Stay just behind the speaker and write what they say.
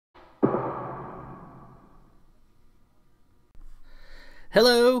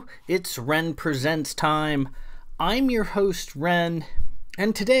Hello, it's Ren Presents time. I'm your host, Ren,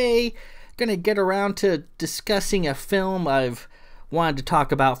 and today gonna get around to discussing a film I've wanted to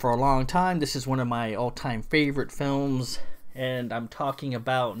talk about for a long time. This is one of my all-time favorite films, and I'm talking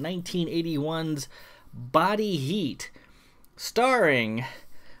about 1981's Body Heat, starring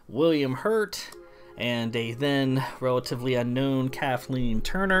William Hurt and a then relatively unknown Kathleen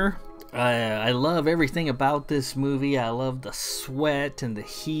Turner. I love everything about this movie. I love the sweat and the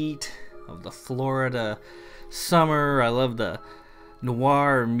heat of the Florida summer. I love the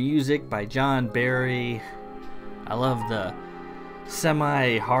noir music by John Barry. I love the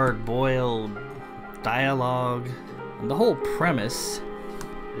semi-hard-boiled dialogue. And the whole premise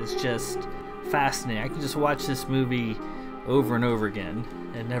is just fascinating. I can just watch this movie over and over again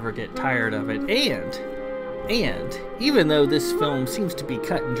and never get tired of it. And even though this film seems to be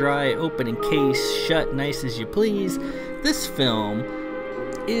cut and dry, open and case, shut, nice as you please, this film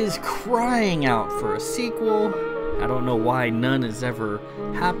is crying out for a sequel. I don't know why none has ever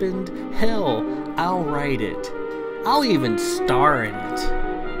happened. Hell, I'll write it. I'll even star in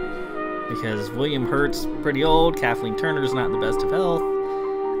it. Because William Hurt's pretty old, Kathleen Turner's not in the best of health.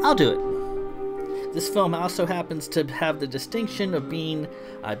 I'll do it. This film also happens to have the distinction of being,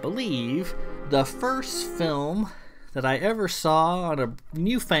 I believe, the first film that I ever saw on a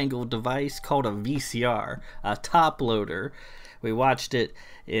newfangled device called a VCR, a top loader. We watched it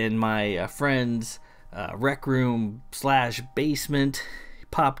in my friend's rec room / basement. He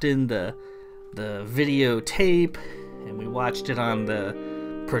popped in the videotape, and we watched it on the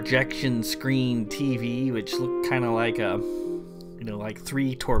projection screen TV, which looked kind of like like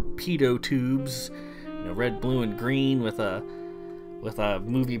 3 torpedo tubes, red, blue, and green with a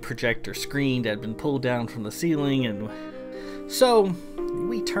movie projector screen that had been pulled down from the ceiling. And so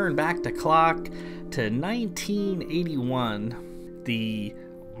we turn back the clock to 1981, the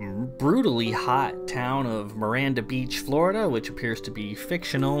brutally hot town of Miranda Beach, Florida, which appears to be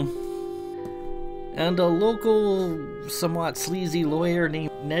fictional, and a local, somewhat sleazy lawyer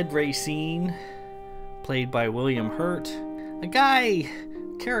named Ned Racine, played by William Hurt, a guy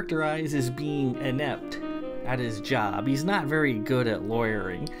characterized as being inept at his job. He's not very good at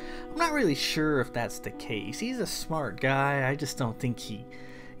lawyering. I'm not really sure if that's the case. He's a smart guy. I just don't think he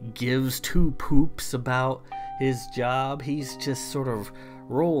gives two poops about his job. He's just sort of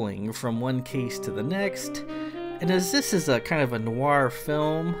rolling from one case to the next. And as this is a kind of a noir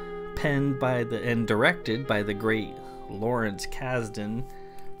film penned by and directed by the great Lawrence Kasdan,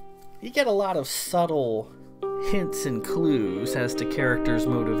 you get a lot of subtle hints and clues as to characters'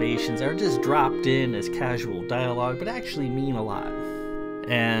 motivations that are just dropped in as casual dialogue, but actually mean a lot.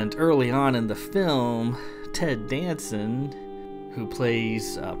 And early on in the film, Ted Danson, who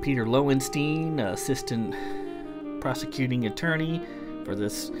plays Peter Lowenstein, assistant prosecuting attorney for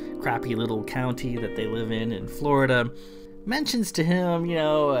this crappy little county that they live in Florida, mentions to him,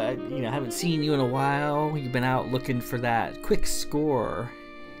 I haven't seen you in a while. You've been out looking for that quick score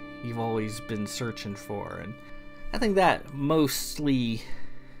you've always been searching for. And I think that mostly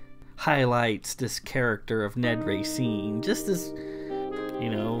highlights this character of Ned Racine, just this,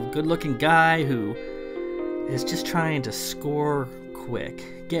 good-looking guy who is just trying to score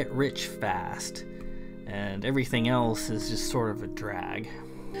quick, get rich fast, and everything else is just sort of a drag.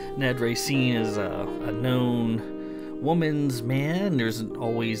 Ned Racine is a known woman's man. There's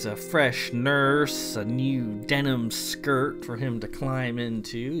always a fresh nurse, a new denim skirt for him to climb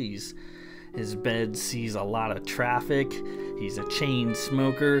into. His bed sees a lot of traffic. He's a chain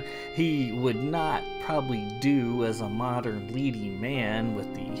smoker. He would not probably do as a modern leading man,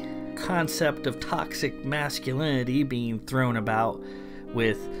 with the concept of toxic masculinity being thrown about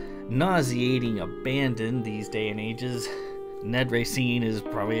with nauseating abandon these day and ages. Ned Racine is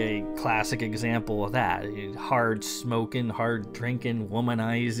probably a classic example of that. Hard smoking, hard drinking,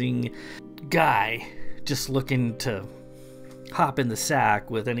 womanizing guy just looking to hop in the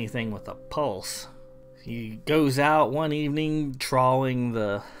sack with anything with a pulse. He goes out one evening trawling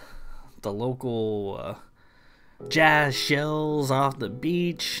the local jazz shells off the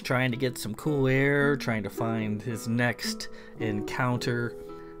beach, trying to get some cool air, trying to find his next encounter,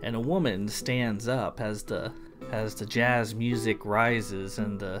 and a woman stands up as the jazz music rises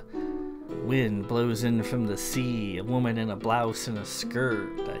and the wind blows in from the sea. A woman in a blouse and a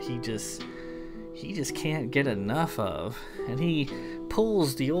skirt that he just can't get enough of, and he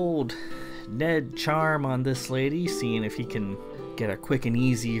pulls the old Ned charm on this lady, seeing if he can get her quick and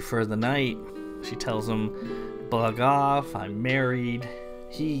easy for the night. She tells him, "Bug off, I'm married."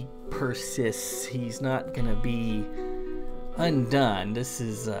 He persists. He's not gonna be undone. This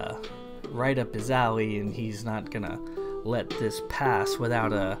is right up his alley, and he's not gonna let this pass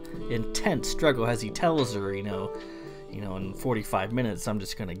without a intense struggle, as he tells her, in 45 minutes I'm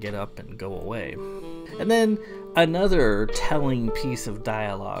just gonna get up and go away. And then another telling piece of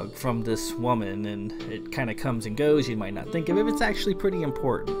dialogue from this woman, and it kind of comes and goes, you might not think of it, but it's actually pretty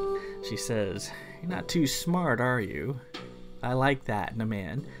important. She says, "You're not too smart, are you? I like that in a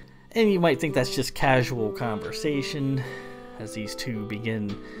man." And you might think that's just casual conversation as these two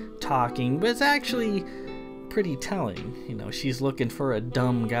begin talking, but it's actually pretty telling. She's looking for a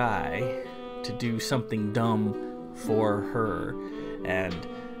dumb guy to do something dumb for her, and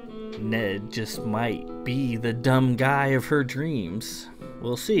Ned just might be the dumb guy of her dreams.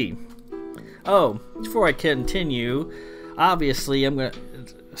 We'll see. Oh, before I continue, obviously I'm gonna,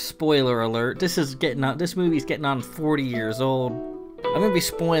 spoiler alert, this movie's getting on 40 years old. I'm gonna be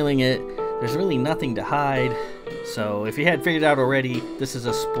spoiling it. There's really nothing to hide, so if you hadn't figured it out already, this is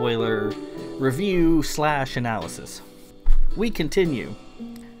a spoiler review / analysis. We continue.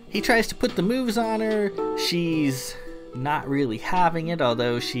 He tries to put the moves on her. She's not really having it,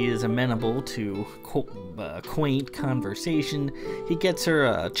 although she is amenable to quaint conversation. He gets her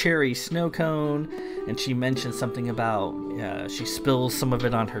a cherry snow cone, and she mentions something about she spills some of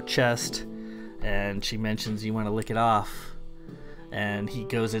it on her chest, and she mentions, "You want to lick it off?" And he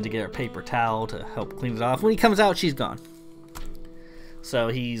goes in to get her paper towel to help clean it off. When he comes out, she's gone. So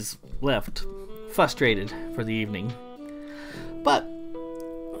he's left frustrated for the evening. But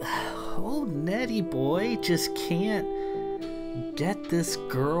old Nettie boy just can't get this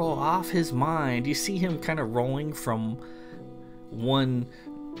girl off his mind. You see him kind of rolling from one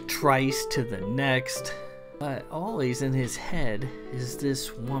trice to the next, but always in his head is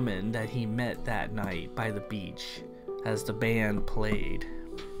this woman that he met that night by the beach as the band played.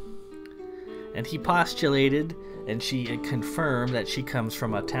 And he postulated, and she had confirmed, that she comes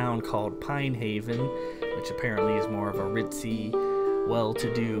from a town called Pine Haven, which apparently is more of a ritzy,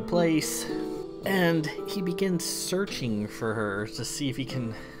 well-to-do place. And he begins searching for her to see if he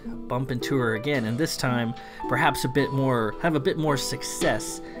can bump into her again, and this time perhaps have a bit more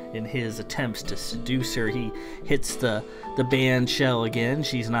success in his attempts to seduce her. He hits the band shell again.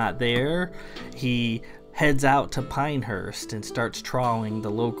 She's not there. He heads out to Pinehurst and starts trawling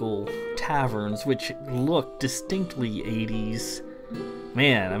the local taverns, which look distinctly 80s.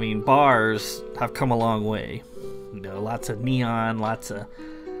 Man, I mean, bars have come a long way. Lots of neon, lots of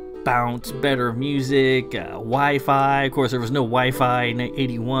bounce, better music, Wi-Fi. Of course, there was no Wi-Fi in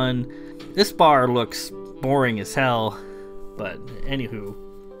 81. This bar looks boring as hell, but anywho,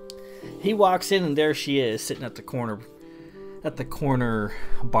 he walks in and there she is, sitting at the corner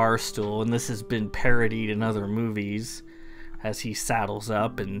bar stool, and this has been parodied in other movies as he saddles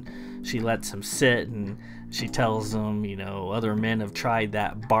up and she lets him sit, and she tells him, other men have tried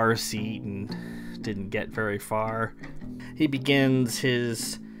that bar seat and didn't get very far. He begins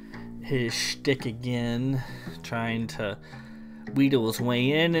his shtick again, trying to wheedle his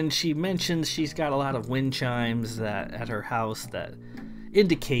way in, and she mentions she's got a lot of wind chimes at her house that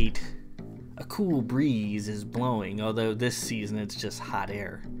indicate a cool breeze is blowing, although this season it's just hot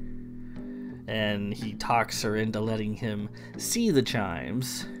air. And he talks her into letting him see the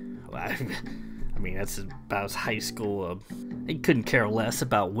chimes. I mean, that's about high school. He couldn't care less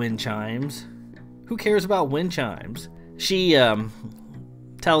about wind chimes. Who cares about wind chimes? She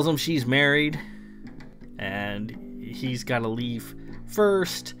tells him she's married, and he's got to leave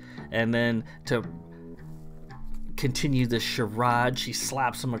first, and then to continue the charade, she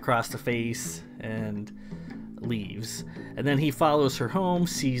slaps him across the face and leaves. And then he follows her home,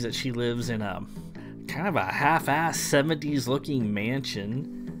 sees that she lives in a kind of a half-ass 70s looking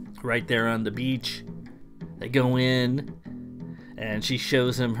mansion right there on the beach. They go in, and she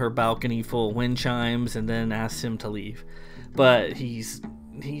shows him her balcony full of wind chimes and then asks him to leave. But he's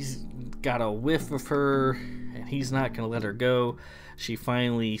got a whiff of her, and he's not gonna let her go. She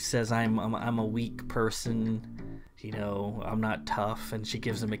finally says, I'm a weak person, I'm not tough, and she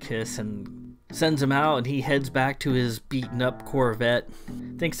gives him a kiss and sends him out, and he heads back to his beaten up Corvette,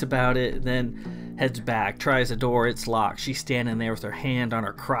 thinks about it, then heads back, tries the door, it's locked. She's standing there with her hand on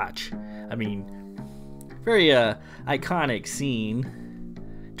her crotch. I mean, very iconic scene.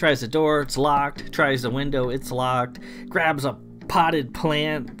 Tries the door, it's locked. Tries the window, it's locked. Grabs a potted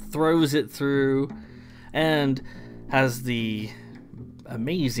plant, throws it through, and as the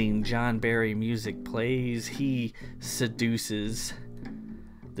amazing John Barry music plays, he seduces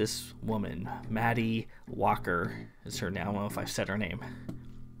this woman. Maddie Walker is her name. I don't know if I've said her name.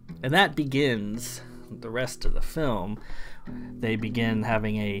 And that begins the rest of the film. They begin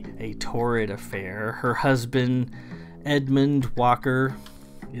having a torrid affair. Her husband, Edmund Walker,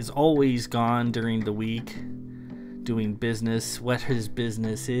 is always gone during the week, doing business. What his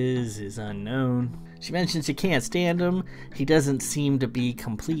business is unknown. She mentions she can't stand him. He doesn't seem to be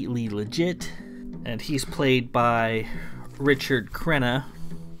completely legit. And he's played by Richard Crenna.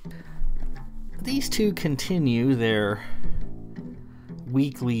 These two continue their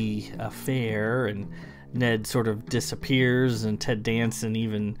weekly affair, and Ned sort of disappears, and Ted Danson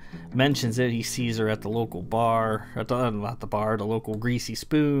even mentions it. He sees her at the local bar, the local Greasy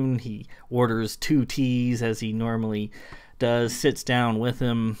Spoon. He orders 2 teas as he normally does, sits down with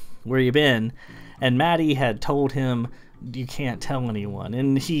him. Where you been? And Maddie had told him, you can't tell anyone.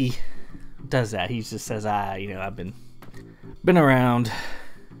 And he does that. He just says, I've been around.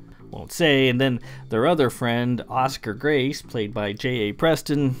 Won't say. And then their other friend, Oscar Grace, played by J.A.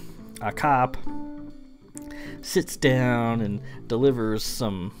 Preston, a cop, sits down and delivers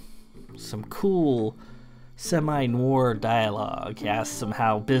some cool semi-noir dialogue. He asks him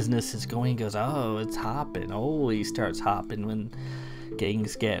how business is going. He goes, oh, it's hopping. Always starts hopping when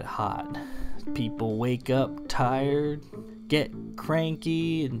gangs get hot. People wake up tired, get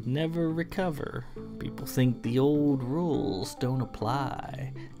cranky, and never recover. People think the old rules don't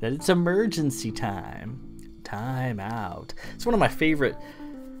apply, that it's emergency time. Time out. It's one of my favorite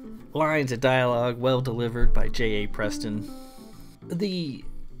lines of dialogue, well delivered by J.A. Preston. The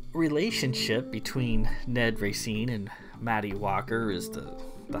relationship between Ned Racine and Maddie Walker is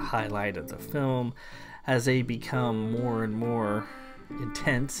the highlight of the film. As they become more and more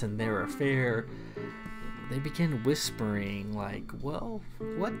intense in their affair, they begin whispering like, well,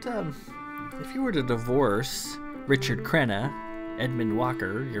 what if you were to divorce Richard Crenna, Edmund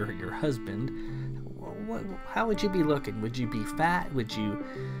Walker, your husband, how would you be looking? Would you be fat? Would you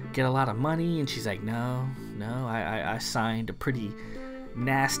get a lot of money? And she's like, no, I signed a pretty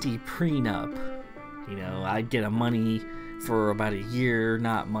nasty prenup. I'd get a money for about a year,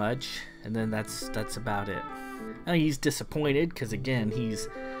 not much, and then that's about it. Now he's disappointed because, again, he's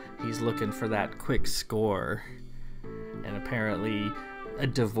looking for that quick score, and apparently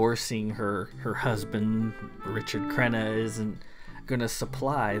divorcing her husband, Richard Crenna, isn't gonna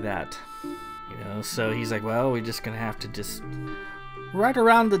supply that. So he's like, well, we're just gonna have to just... Right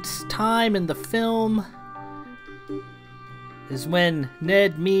around this time in the film is when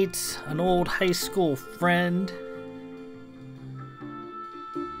Ned meets an old high school friend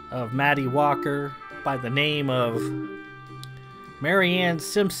of Maddie Walker by the name of Marianne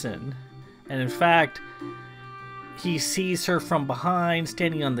Simpson. And in fact, he sees her from behind,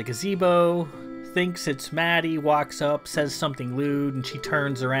 standing on the gazebo, thinks it's Maddie, walks up, says something lewd, and she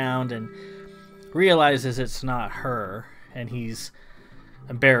turns around and realizes it's not her, and he's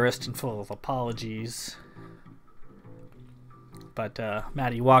embarrassed and full of apologies. But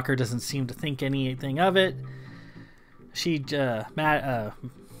Maddie Walker doesn't seem to think anything of it.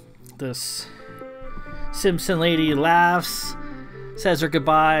 This Simpson lady laughs, says her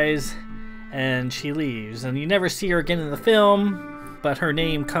goodbyes, and she leaves. And you never see her again in the film, but her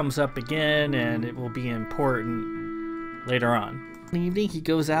name comes up again, and it will be important later on. In the evening, he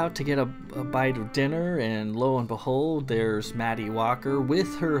goes out to get a bite of dinner, and lo and behold, there's Maddie Walker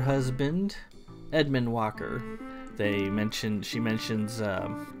with her husband, Edmund Walker. She mentions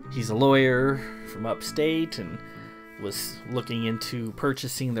he's a lawyer from upstate and was looking into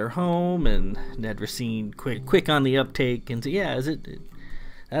purchasing their home, and Ned Racine quick on the uptake and said, yeah, it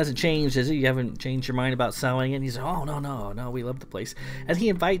hasn't changed, is it? You haven't changed your mind about selling it? And he's like, oh, no, we love the place. And he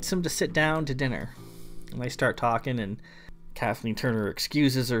invites him to sit down to dinner. And they start talking, and Kathleen Turner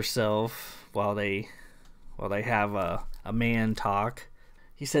excuses herself while they have a man talk.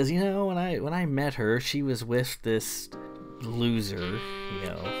 He says, when I met her, she was with this loser.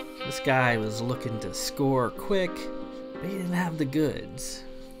 This guy was looking to score quick, but he didn't have the goods.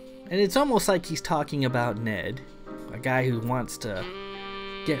 And it's almost like he's talking about Ned, a guy who wants to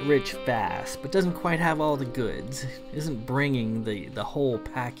get rich fast, but doesn't quite have all the goods, isn't bringing the whole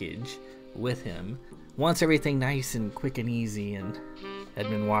package with him, wants everything nice and quick and easy. And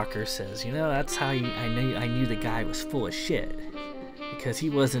Edmund Walker says, that's how I knew the guy was full of shit, because he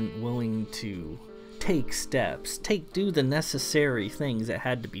wasn't willing to take steps, do the necessary things that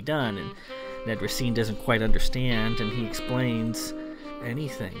had to be done. And Ned Racine doesn't quite understand, and he explains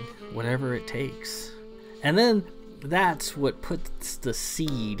anything, whatever it takes. And then that's what puts the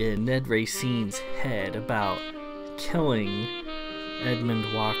seed in Ned Racine's head about killing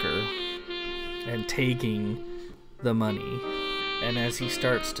Edmund Walker and taking the money. And as he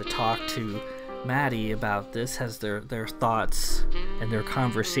starts to talk to Maddie about this, as their thoughts and their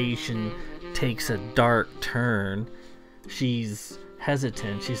conversation takes a dark turn, she's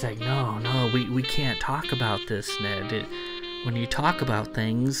hesitant. She's like, no, we can't talk about this, Ned. When you talk about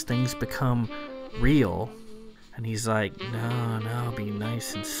things become real. And he's like, no, it'd be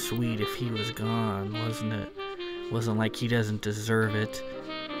nice and sweet if he was gone, wasn't it? Wasn't like he doesn't deserve it.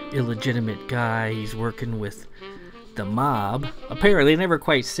 Illegitimate guy, he's working with the mob. Apparently, they never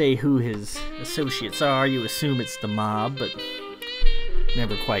quite say who his associates are. You assume it's the mob, but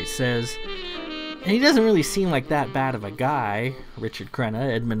never quite says. And he doesn't really seem like that bad of a guy, Richard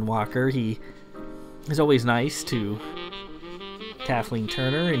Crenna, Edmund Walker. He is always nice to Kathleen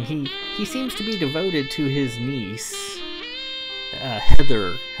Turner, and he seems to be devoted to his niece,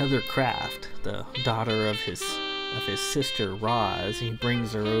 Heather Kraft, the daughter of his sister Roz. He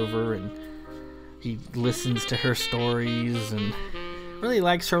brings her over and he listens to her stories and really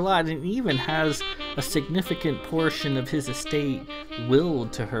likes her a lot, and even has a significant portion of his estate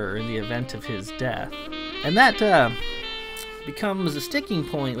willed to her in the event of his death. And that becomes a sticking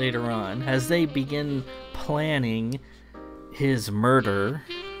point later on as they begin planning his murder.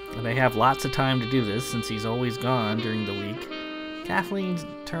 And they have lots of time to do this since he's always gone during the week. Kathleen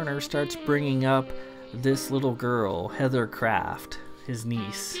Turner starts bringing up this little girl, Heather Kraft, his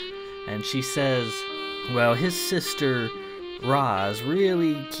niece. And she says, well, his sister Roz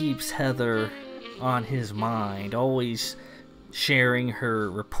really keeps Heather on his mind, always sharing her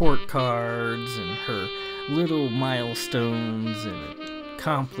report cards and her little milestones and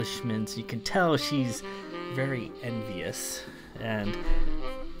accomplishments. You can tell she's very envious. And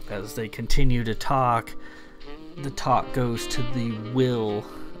as they continue to talk, the talk goes to the will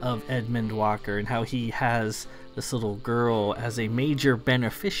of Edmund Walker and how he has this little girl as a major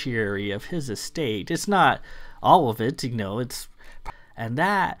beneficiary of his estate. It's not all of it, and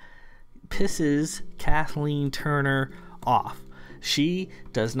that pisses Kathleen Turner off. She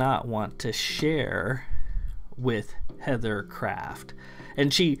does not want to share with Heather Kraft,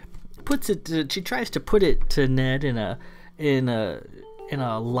 and she tries to put it to Ned in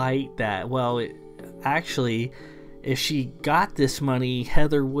a light that, well, actually, if she got this money,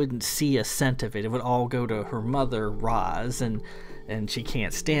 Heather wouldn't see a cent of it. It would all go to her mother, Roz, and she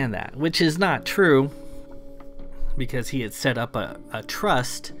can't stand that, which is not true, because he had set up a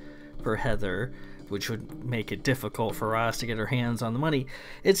trust for Heather, which would make it difficult for Roz to get her hands on the money.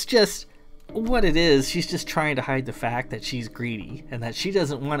 It's just what it is. She's just trying to hide the fact that she's greedy and that she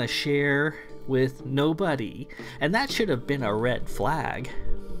doesn't want to share with nobody. And that should have been a red flag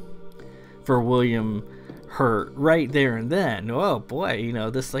for William Hurt right there and then. Oh boy,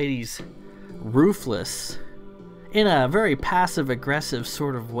 this lady's ruthless in a very passive-aggressive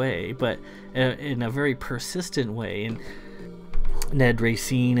sort of way, but in a very persistent way. And Ned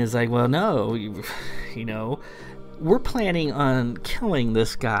Racine is like, well, no, we're planning on killing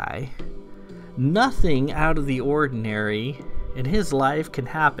this guy. Nothing out of the ordinary in his life can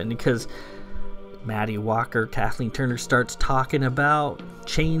happen, because Maddie Walker, Kathleen Turner, starts talking about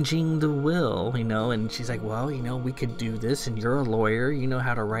changing the will, and she's like, well, we could do this, and you're a lawyer, you know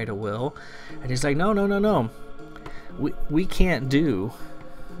how to write a will. And he's like, no. We can't do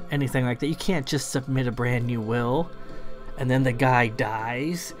anything like that. You can't just submit a brand new will and then the guy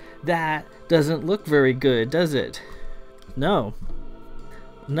dies. That doesn't look very good, does it? No.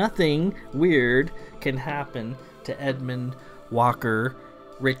 Nothing weird can happen to Edmund Walker,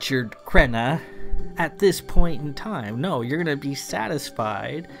 Richard Crenna, at this point in time. No, you're going to be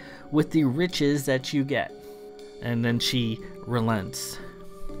satisfied with the riches that you get. And then she relents.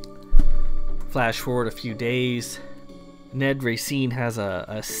 Flash forward a few days. Ned Racine has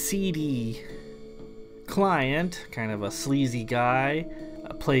a seedy client, kind of a sleazy guy,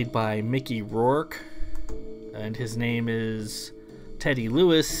 played by Mickey Rourke, and his name is Teddy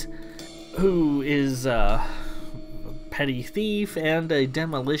Lewis, who is a petty thief and a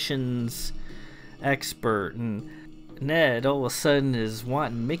demolitions expert. And Ned all of a sudden is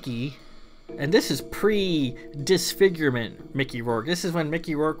wanting Mickey. And this is pre-disfigurement Mickey Rourke. This is when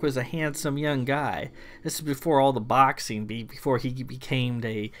Mickey Rourke was a handsome young guy. This is before all the boxing, before he became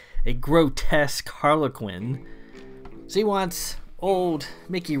a grotesque harlequin. So he wants old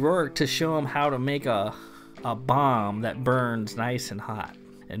Mickey Rourke to show him how to make a bomb that burns nice and hot.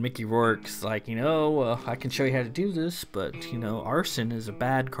 And Mickey Rourke's like, I can show you how to do this, but, arson is a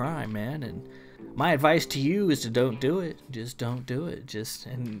bad crime, man. And my advice to you is to don't do it. Just don't do it.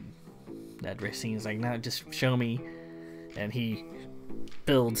 And Ned Racine's like, no, just show me. And he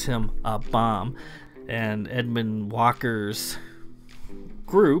builds him a bomb. And Edmund Walker's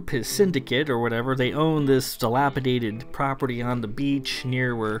group, his syndicate or whatever, they own this dilapidated property on the beach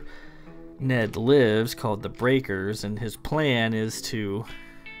near where Ned lives called the Breakers. And his plan is to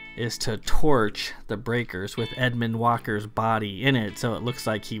torch the Breakers with Edmund Walker's body in it, so it looks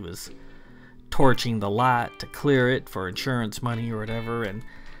like he was torching the lot to clear it for insurance money or whatever, and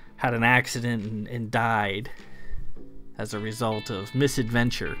had an accident and died as a result of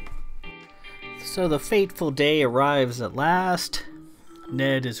misadventure. So the fateful day arrives at last.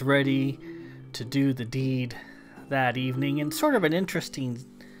 Ned is ready to do the deed that evening, and sort of an interesting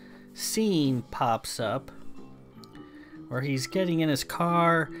scene pops up where he's getting in his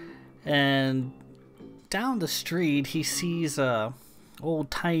car, and down the street he sees a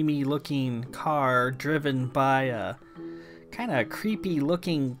old-timey looking car driven by a kind of creepy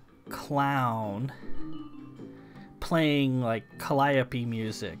looking clown playing like calliope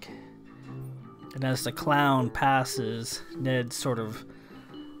music. And as the clown passes, Ned sort of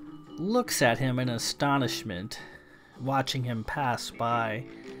looks at him in astonishment, watching him pass by.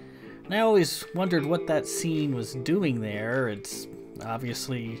 And I always wondered what that scene was doing there. It's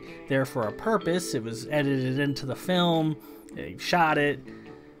obviously there for a purpose. It was edited into the film. They shot it.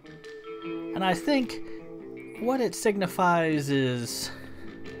 And I think what it signifies is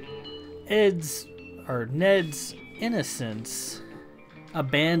Ned's innocence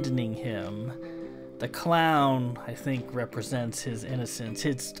abandoning him. The clown, I think, represents his innocence.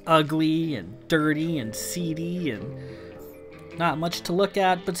 It's ugly and dirty and seedy and not much to look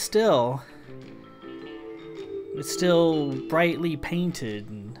at, but still, it's still brightly painted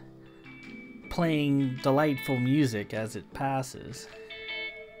and playing delightful music as it passes.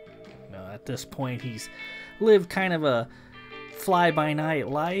 You know, at this point, he's lived kind of a fly-by-night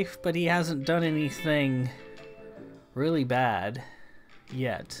life, but he hasn't done anything really bad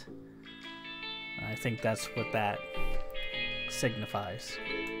yet. I think that's what that signifies.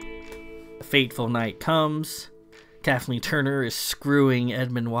 The fateful night comes. Kathleen Turner is screwing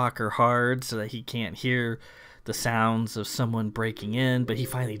Edmund Walker hard so that he can't hear the sounds of someone breaking in, but he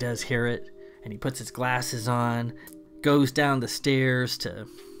finally does hear it, and he puts his glasses on, goes down the stairs to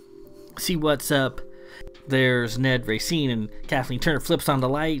see what's up. There's Ned Racine, and Kathleen Turner flips on the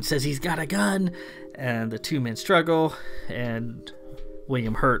light, says he's got a gun, and the two men struggle, and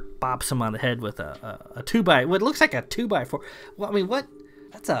William Hurt bops him on the head with a 2x, what looks like a 2x4. Well, I mean, what?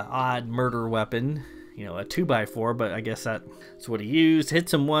 That's an odd murder weapon, you know, a 2x4, but I guess that's what he used.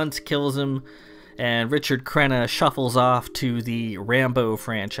 Hits him once, kills him, and Richard Crenna shuffles off to the Rambo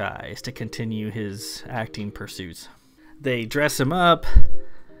franchise to continue his acting pursuits. They dress him up.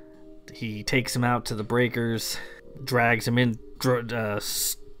 He takes him out to the breakers, drags him in,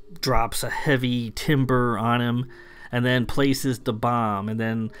 drops a heavy timber on him, and then places the bomb, and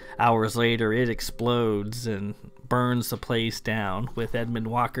then hours later it explodes and burns the place down with Edmund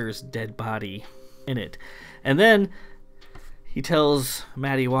Walker's dead body in it. And then he tells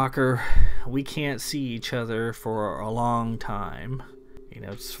Maddie Walker, we can't see each other for a long time. You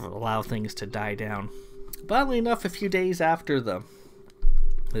know, just allow things to die down. But oddly enough, a few days after the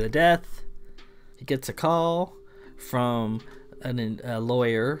death, he gets a call from a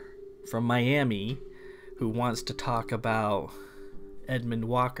lawyer from Miami who wants to talk about Edmund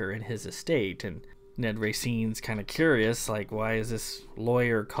Walker and his estate. And Ned Racine's kind of curious, like, why is this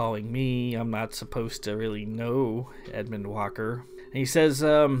lawyer calling me? I'm not supposed to really know Edmund Walker. And he says,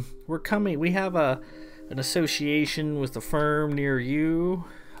 we're coming. We have an association with a firm near you.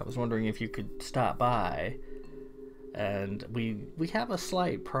 I was wondering if you could stop by. And we have a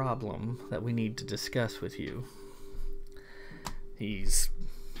slight problem that we need to discuss with you. He's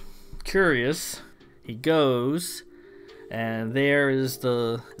curious. He goes, and there's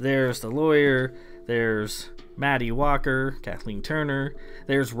the lawyer. There's Maddie Walker, Kathleen Turner.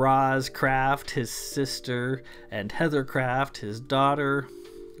 There's Roz Kraft, his sister, and Heather Kraft, his daughter.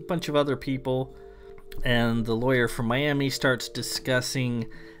 A bunch of other people. And the lawyer from Miami starts discussing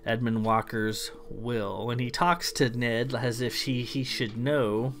Edmund Walker's will, and he talks to Ned as if he should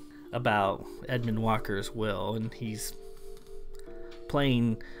know about Edmund Walker's will, and he's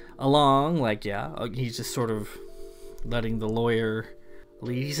playing along like, yeah, he's just sort of letting the lawyer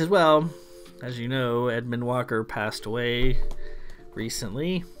lead. He says, well, as you know, Edmund Walker passed away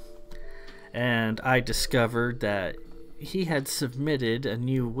recently, and I discovered that he had submitted a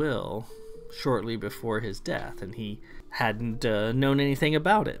new will shortly before his death, and he hadn't known anything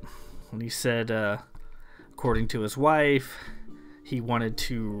about it. And he said, according to his wife, he wanted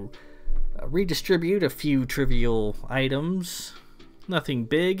to redistribute a few trivial items, nothing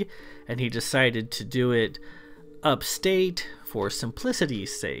big, and he decided to do it upstate for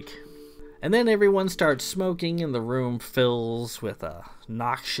simplicity's sake. And then everyone starts smoking, and the room fills with a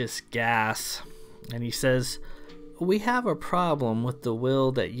noxious gas. And he says, we have a problem with the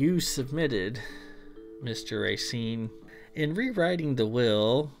will that you submitted, Mr. Racine. In rewriting the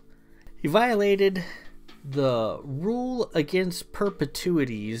will, he violated the rule against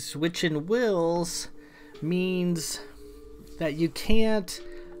perpetuities, which in wills means that you can't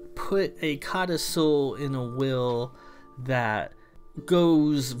put a codicil in a will that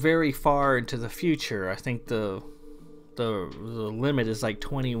goes very far into the future. I think the limit is like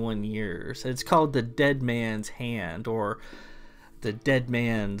 21 years. It's called the dead man's hand, or the dead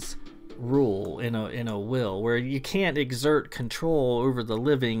man's rule in a will, where you can't exert control over the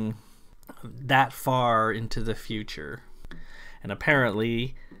living that far into the future. And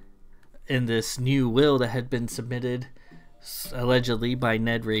apparently, in this new will that had been submitted, allegedly by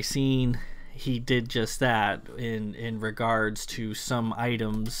Ned Racine, he did just that in regards to some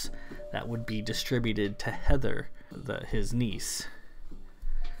items that would be distributed to Heather, his niece.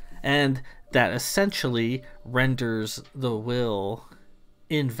 And that essentially renders the will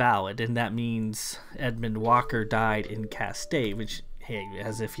invalid, and that means Edmund Walker died intestate, which, hey,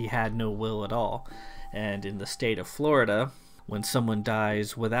 as if he had no will at all. And in the state of Florida, when someone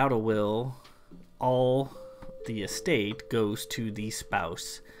dies without a will, all the estate goes to the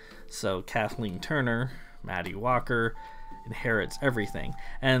spouse. So Kathleen Turner, Maddie Walker, inherits everything.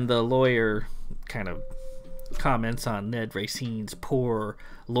 And the lawyer kind of comments on Ned Racine's poor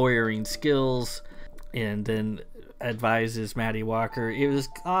lawyering skills, and then advises Maddie Walker it was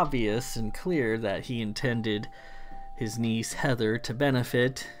obvious and clear that he intended his niece Heather to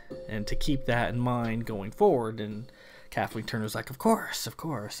benefit and to keep that in mind going forward. And Kathleen Turner's like, of course,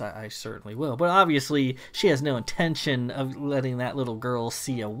 I certainly will. But obviously, she has no intention of letting that little girl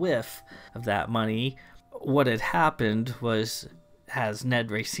see a whiff of that money. What had happened was, as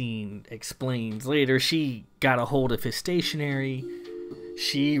Ned Racine explains later, she got a hold of his stationery.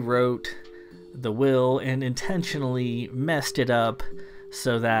 She wrote the will and intentionally messed it up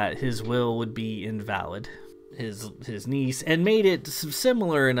so that his will would be invalid. His niece, and made it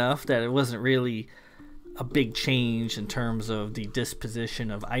similar enough that it wasn't really a big change in terms of the disposition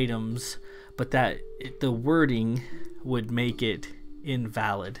of items, but that the wording would make it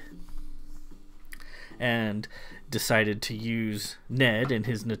invalid. And decided to use Ned and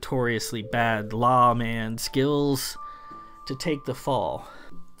his notoriously bad lawman skills to take the fall.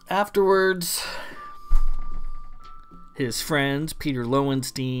 Afterwards, his friends Peter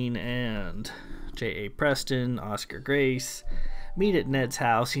Lowenstein and J.A. Preston, Oscar Grace, meet at Ned's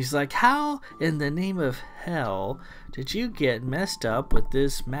house. He's like, how in the name of hell did you get messed up with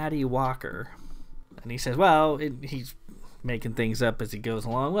this Maddie Walker? And he says, well, he's making things up as he goes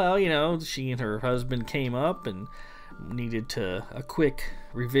along. Well, you know, she and her husband came up and needed a quick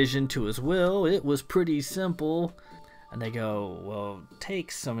revision to his will. It was pretty simple. And they go, well,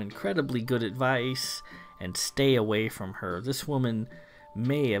 take some incredibly good advice and stay away from her. This woman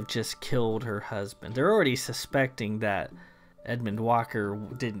may have just killed her husband. They're already suspecting that Edmund Walker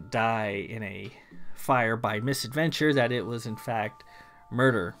didn't die in a fire by misadventure, that it was in fact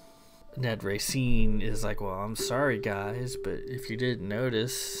murder. Ned Racine is like, well, I'm sorry guys, but if you didn't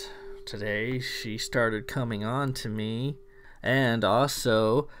notice, today she started coming on to me. And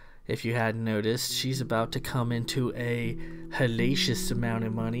also, if you hadn't noticed, she's about to come into a hellacious amount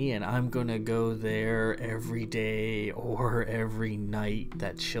of money, and I'm gonna go there every day or every night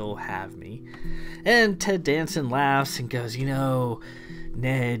that she'll have me. And Ted Danson laughs and goes, you know,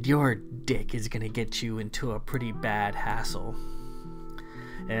 Ned, your dick is gonna get you into a pretty bad hassle.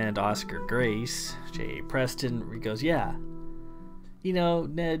 And Oscar Grace, J.A. Preston, goes, yeah, you know,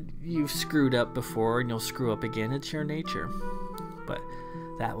 Ned, you've screwed up before and you'll screw up again. It's your nature. But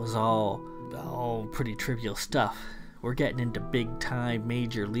that was all pretty trivial stuff. We're getting into big time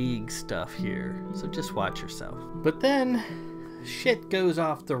major league stuff here, so just watch yourself. But then shit goes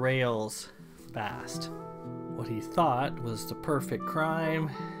off the rails fast. What he thought was the perfect crime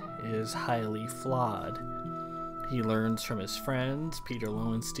is highly flawed. He learns from his friends, Peter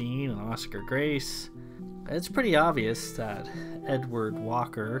Lowenstein and Oscar Grace. It's pretty obvious that Edmund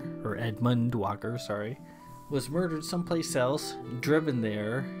Walker, was murdered someplace else, driven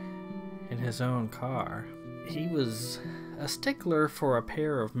there in his own car. He was a stickler for a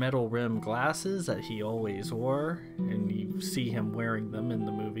pair of metal rim glasses that he always wore, and you see him wearing them in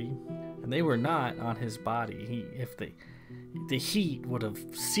the movie. And they were not on his body. The heat would have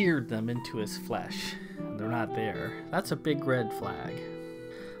seared them into his flesh. They're not there. That's a big red flag.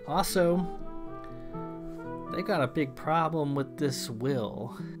 Also, they got a big problem with this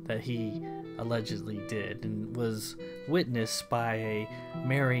will that he allegedly did, and was witnessed by a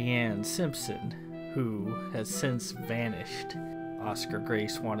Mary Ann Simpson, who has since vanished. Oscar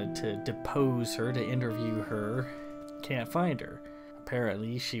Grace wanted to depose her, to interview her. Can't find her.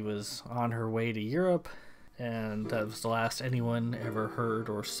 Apparently she was on her way to Europe, and that was the last anyone ever heard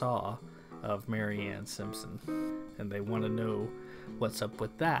or saw of Mary Ann Simpson. And they want to know what's up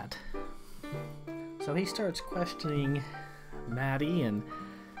with that. So he starts questioning Maddie and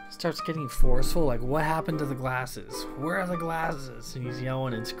starts getting forceful, like, what happened to the glasses? Where are the glasses? And he's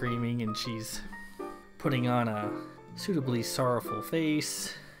yelling and screaming, and she's putting on a suitably sorrowful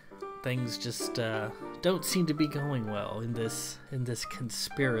face. Things just don't seem to be going well in this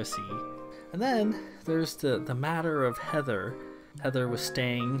conspiracy. And then there's the matter of Heather. Heather was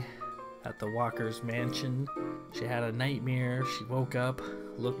staying at the Walker's mansion. She had a nightmare. She woke up,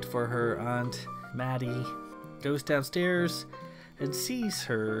 looked for her aunt Maddie, goes downstairs and sees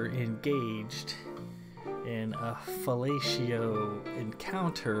her engaged in a fellatio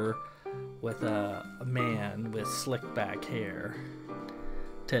encounter with a man with slick back hair.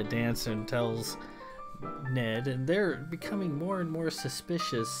 Ted Danson tells Ned, and they're becoming more and more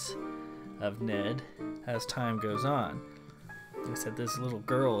suspicious of Ned as time goes on. They said this little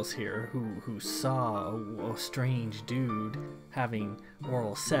girl is here who saw a strange dude having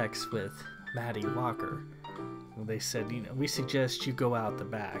oral sex with Maddie Walker. And they said, we suggest you go out the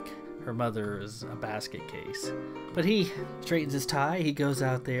back. Her mother is a basket case. But he straightens his tie, he goes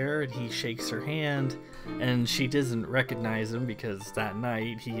out there and he shakes her hand, and she doesn't recognize him because that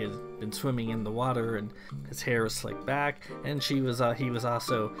night he had been swimming in the water and his hair was slicked back, and he was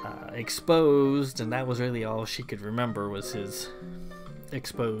also exposed, and that was really all she could remember was his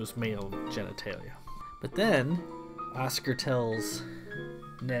exposed male genitalia. But then Oscar tells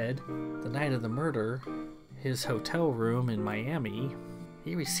Ned the night of the murder, his hotel room in Miami,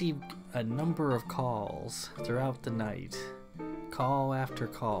 he received a number of calls throughout the night, call after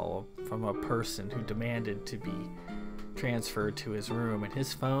call from a person who demanded to be transferred to his room, and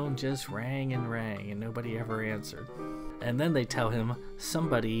his phone just rang and rang and nobody ever answered. And then they tell him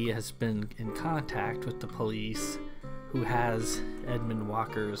somebody has been in contact with the police who has Edmund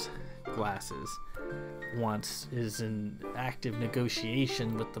Walker's glasses, is in active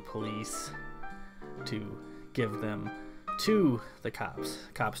negotiation with the police to give them to the cops.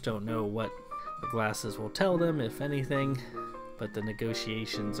 Cops don't know what the glasses will tell them, if anything, but the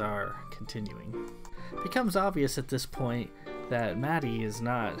negotiations are continuing. It becomes obvious at this point that Maddie is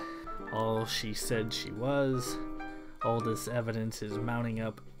not all she said she was. All this evidence is mounting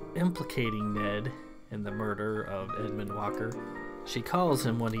up implicating Ned in the murder of Edmund Walker. She calls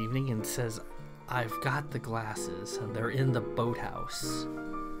him one evening and says, "I've got the glasses, and they're in the boathouse."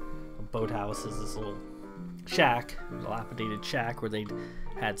 A boathouse is this little shack, a dilapidated shack where they'd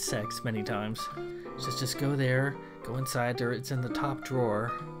had sex many times. She says, just go there, go inside there, it's in the top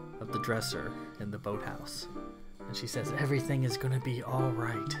drawer of the dresser in the boathouse. And she says, everything is going to be all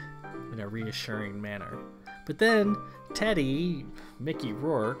right, in a reassuring manner. But then Teddy, Mickey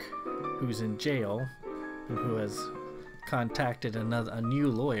Rourke, who's in jail and who has contacted a new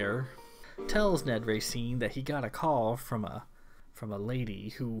lawyer, tells Ned Racine that he got a call from a lady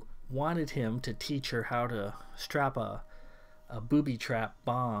who wanted him to teach her how to strap a booby trap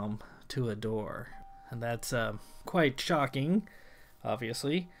bomb to a door. And that's quite shocking,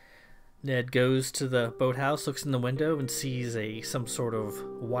 obviously. Ned goes to the boathouse, looks in the window, and sees some sort of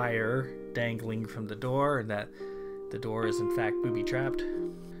wire dangling from the door, and that the door is in fact booby trapped.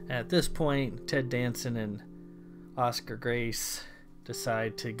 And at this point, Ted Danson and Oscar Grace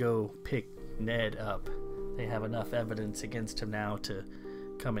decide to go pick Ned up. They have enough evidence against him now to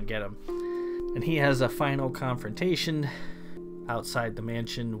come and get him. And he has a final confrontation outside the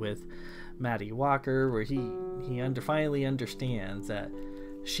mansion with Maddie Walker, where he finally understands that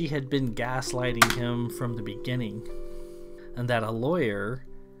she had been gaslighting him from the beginning, and that a lawyer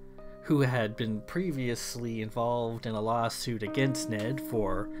who had been previously involved in a lawsuit against Ned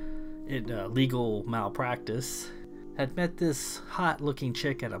for legal malpractice had met this hot-looking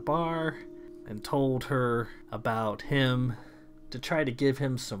chick at a bar and told her about him to try to give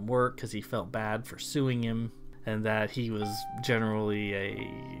him some work because he felt bad for suing him, and that he was generally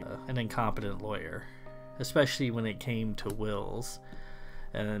an incompetent lawyer, especially when it came to wills.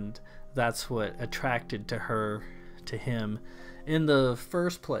 And that's what attracted to him in the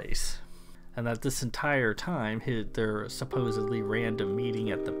first place. And that this entire time, their supposedly random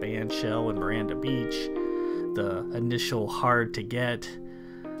meeting at the band shell in Miranda Beach, the initial hard to get,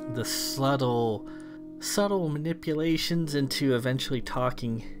 the subtle manipulations into eventually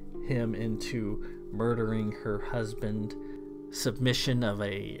talking him into murdering her husband, submission of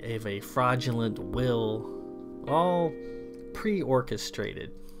a fraudulent will, all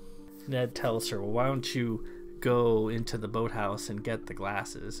pre-orchestrated. Ned tells her, well, why don't you go into the boathouse and get the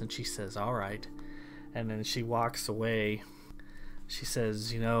glasses? And she says, all right. And then she walks away. She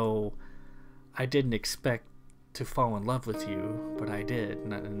says, I didn't expect to fall in love with you, but I did,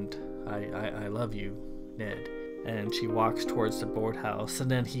 and I love you, Ned. And she walks towards the boathouse,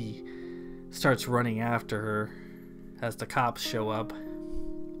 and then he starts running after her as the cops show up.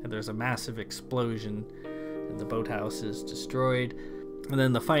 and there's a massive explosion, and the boathouse is destroyed. And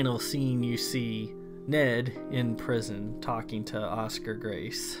then the final scene, you see Ned in prison talking to Oscar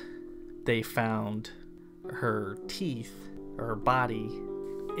Grace. They found her teeth, or her body,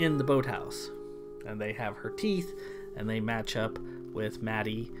 in the boathouse, and they have her teeth, and they match up with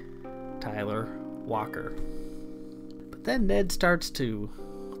Maddie Tyler Walker. But then Ned starts to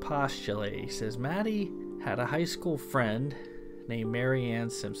postulate. He says Maddie had a high school friend named Mary Ann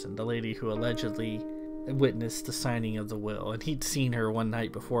Simpson, the lady who allegedly witnessed the signing of the will, and he'd seen her one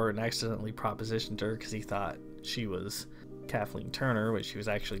night before and accidentally propositioned her because he thought she was Kathleen Turner, which she was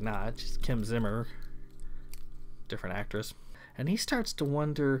actually not. She's Kim Zimmer, different actress. And he starts to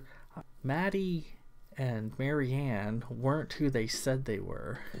wonder, Maddie and Mary Ann weren't who they said they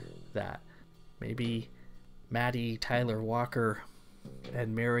were. That maybe Maddie Tyler Walker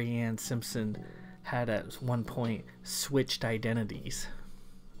and Mary Ann Simpson had at one point switched identities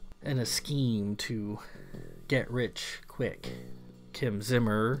in a scheme to get rich quick. Kim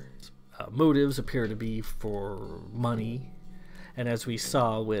Zimmer's motives appear to be for money, and as we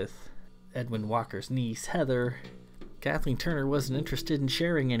saw with Edwin Walker's niece Heather, Kathleen Turner wasn't interested in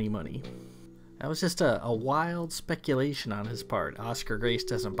sharing any money. That was just a wild speculation on his part. Oscar Grace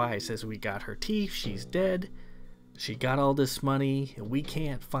doesn't buy. He says, we got her teeth, she's dead, she got all this money, and we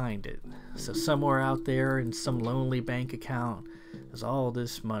can't find it. So somewhere out there in some lonely bank account, there's all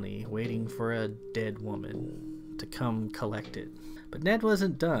this money waiting for a dead woman to come collect it. But Ned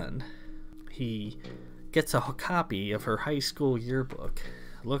wasn't done. He gets a copy of her high school yearbook,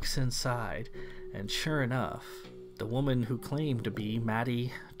 looks inside, and sure enough, the woman who claimed to be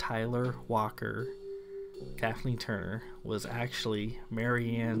Maddie Tyler Walker, Kathleen Turner, was actually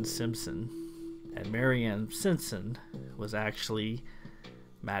Mary Ann Simpson. And Mary Ann Simpson was actually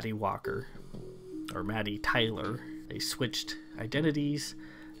Maddie Walker, or Maddie Tyler. They switched identities,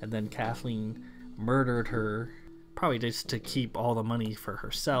 and then Kathleen murdered her, probably just to keep all the money for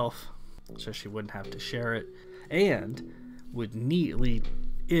herself, so she wouldn't have to share it, and would neatly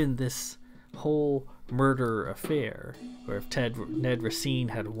end this whole murder affair, where if Ned Racine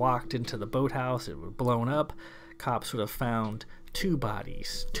had walked into the boathouse, it would have blown up, cops would have found two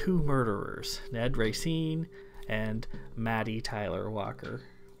bodies, two murderers, Ned Racine and Maddie Tyler Walker,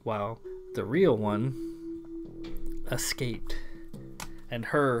 while the real one escaped. And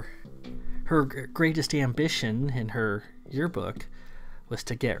her greatest ambition in her yearbook was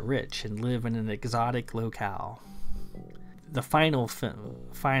to get rich and live in an exotic locale. The final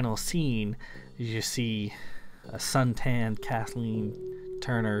scene, you see a suntanned Kathleen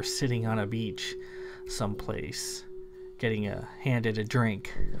Turner sitting on a beach someplace, getting handed a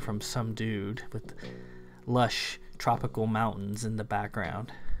drink from some dude with lush tropical mountains in the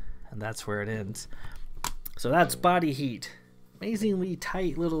background. And that's where it ends. So that's Body Heat. Amazingly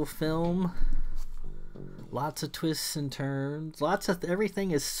tight little film. Lots of twists and turns.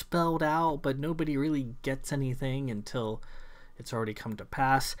 Everything is spelled out, but nobody really gets anything until it's already come to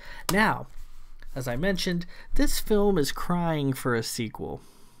pass. Now, as I mentioned, this film is crying for a sequel.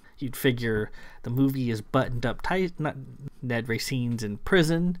 You'd figure the movie is buttoned up tight. Ned Racine's in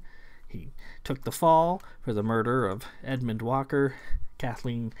prison. He took the fall for the murder of Edmund Walker.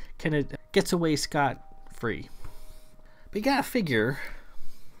 Kathleen Kennedy gets away scot-free. But you gotta figure,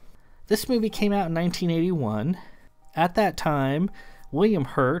 this movie came out in 1981. At that time, William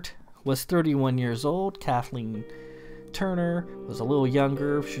Hurt was 31 years old. Kathleen Turner was a little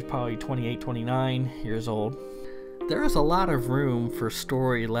younger. She's probably 28, 29 years old. There is a lot of room for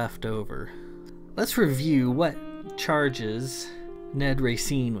story left over. Let's review what charges Ned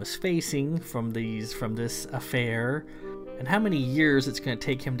Racine was facing from this affair, and how many years it's going to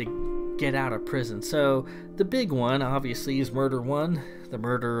take him to get out of prison. So the big one, obviously, is murder one, the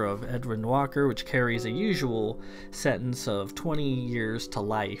murder of Edwin Walker, which carries a usual sentence of 20 years to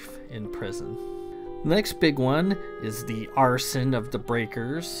life in prison. The next big one is the arson of the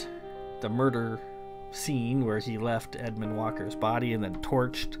breakers, the murder scene where he left Edmund Walker's body and then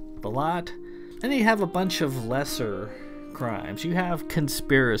torched the lot. And you have a bunch of lesser crimes. You have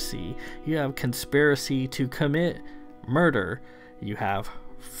conspiracy. You have conspiracy to commit murder. You have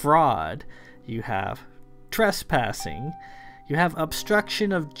fraud. You have trespassing. You have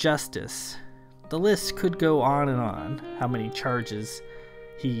obstruction of justice. The list could go on and on, how many charges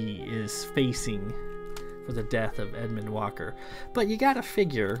he is facing for the death of Edmund Walker. But you gotta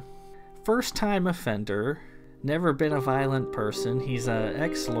figure, first-time offender, never been a violent person. He's an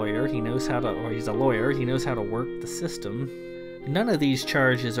ex-lawyer. He's a lawyer. He knows how to work the system. None of these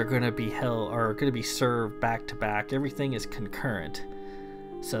charges are going to be served back to back. Everything is concurrent.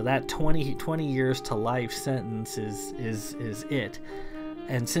 So that 20 years to life sentence is it.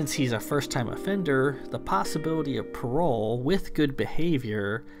 And since he's a first-time offender, the possibility of parole with good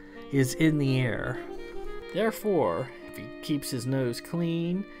behavior is in the air. Therefore, if he keeps his nose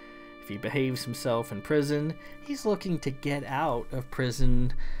clean, if he behaves himself in prison, he's looking to get out of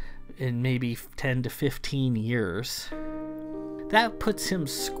prison in maybe 10 to 15 years. That puts him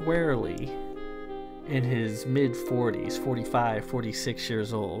squarely in his mid-40s, 45, 46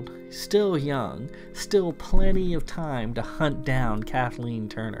 years old. Still young, still plenty of time to hunt down Kathleen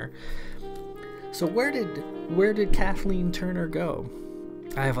Turner. So where did Kathleen Turner go?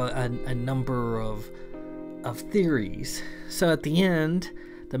 I have a number of theories. So at the end,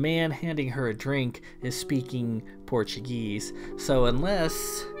 the man handing her a drink is speaking Portuguese. So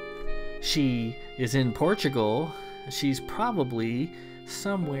unless she is in Portugal, she's probably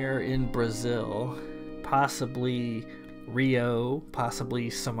somewhere in Brazil, possibly Rio, possibly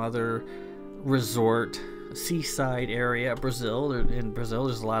some other resort, seaside area. In Brazil,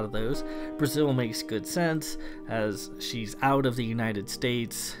 there's a lot of those. Brazil makes good sense as she's out of the United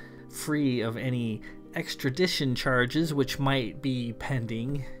States, free of any extradition charges which might be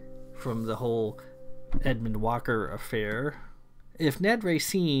pending from the whole Edmund Walker affair. If Ned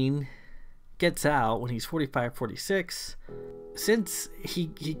Racine gets out when he's 45, 46, since he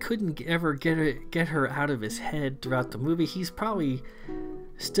couldn't ever get her out of his head throughout the movie, he's probably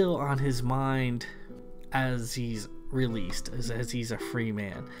still on his mind as he's released, as he's a free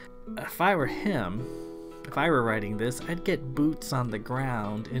man. If I were him, if I were writing this, I'd get boots on the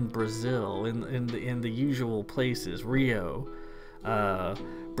ground in Brazil, in the usual places, Rio,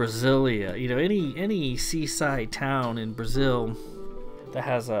 Brasilia, any seaside town in Brazil that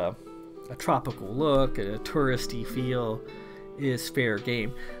has a tropical look, a touristy feel, is fair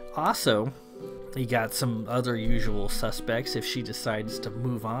game. Also, you got some other usual suspects if she decides to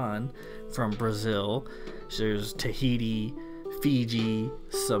move on from Brazil. There's Tahiti, Fiji,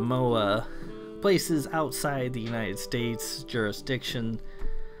 Samoa, places outside the United States jurisdiction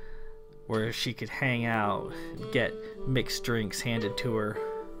where she could hang out and get mixed drinks handed to her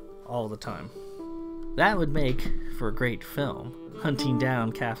all the time. That would make for a great film, hunting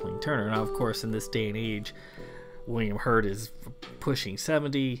down Kathleen Turner. Now, of course, in this day and age, William Hurt is pushing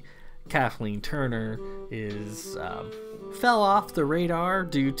 70. Kathleen Turner is fell off the radar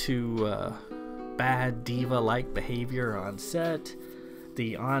due to bad diva-like behavior on set,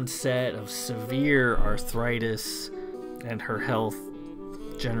 the onset of severe arthritis, and her health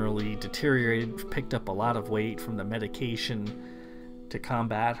generally deteriorated, picked up a lot of weight from the medication to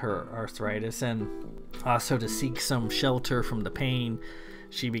combat her arthritis, and also to seek some shelter from the pain,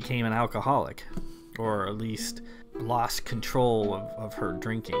 she became an alcoholic, or at least lost control of her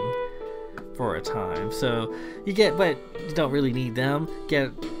drinking for a time. So but you don't really need them.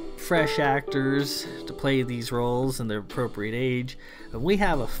 Get fresh actors to play these roles in their appropriate age. And we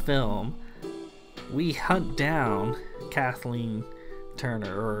have a film. We hunt down Kathleen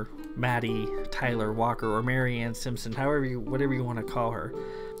Turner, or Maddie Tyler Walker, or Mary Ann Simpson, whatever you want to call her.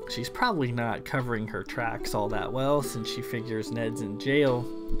 She's probably not covering her tracks all that well since she figures Ned's in jail,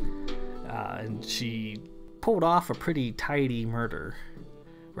 and she pulled off a pretty tidy murder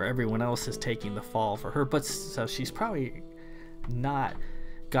where everyone else is taking the fall for her, but so she's probably not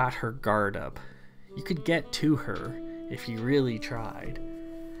got her guard up. You could get to her if you really tried.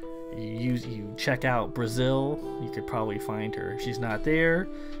 You check out Brazil, you could probably find her. If she's not there,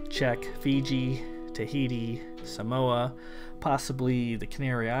 check Fiji, Tahiti, Samoa, possibly the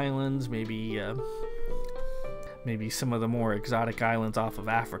Canary Islands, maybe some of the more exotic islands off of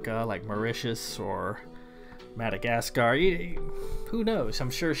Africa like Mauritius or Madagascar. Who knows?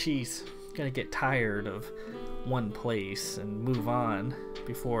 I'm sure she's gonna get tired of one place and move on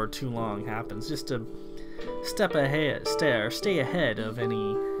before too long happens, just to stay ahead of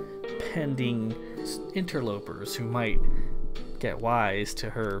any pending interlopers who might get wise to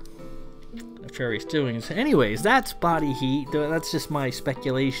her nefarious doings. Anyways, that's Body Heat. That's just my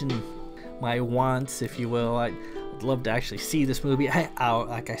speculation, my wants, if you will. I'd love to actually see this movie.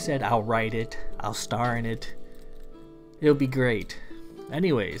 Like I said, I'll write it, I'll star in it. It'll be great.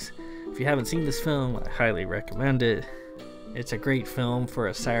 Anyways, if you haven't seen this film, I highly recommend it. It's a great film for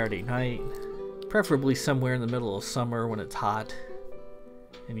a Saturday night, preferably somewhere in the middle of summer when it's hot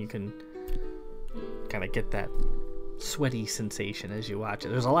and you can kind of get that sweaty sensation as you watch it.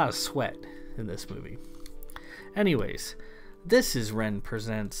 There's a lot of sweat in this movie. Anyways, this is Ren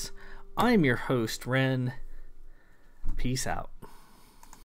Presents. I'm your host, Ren. Peace out.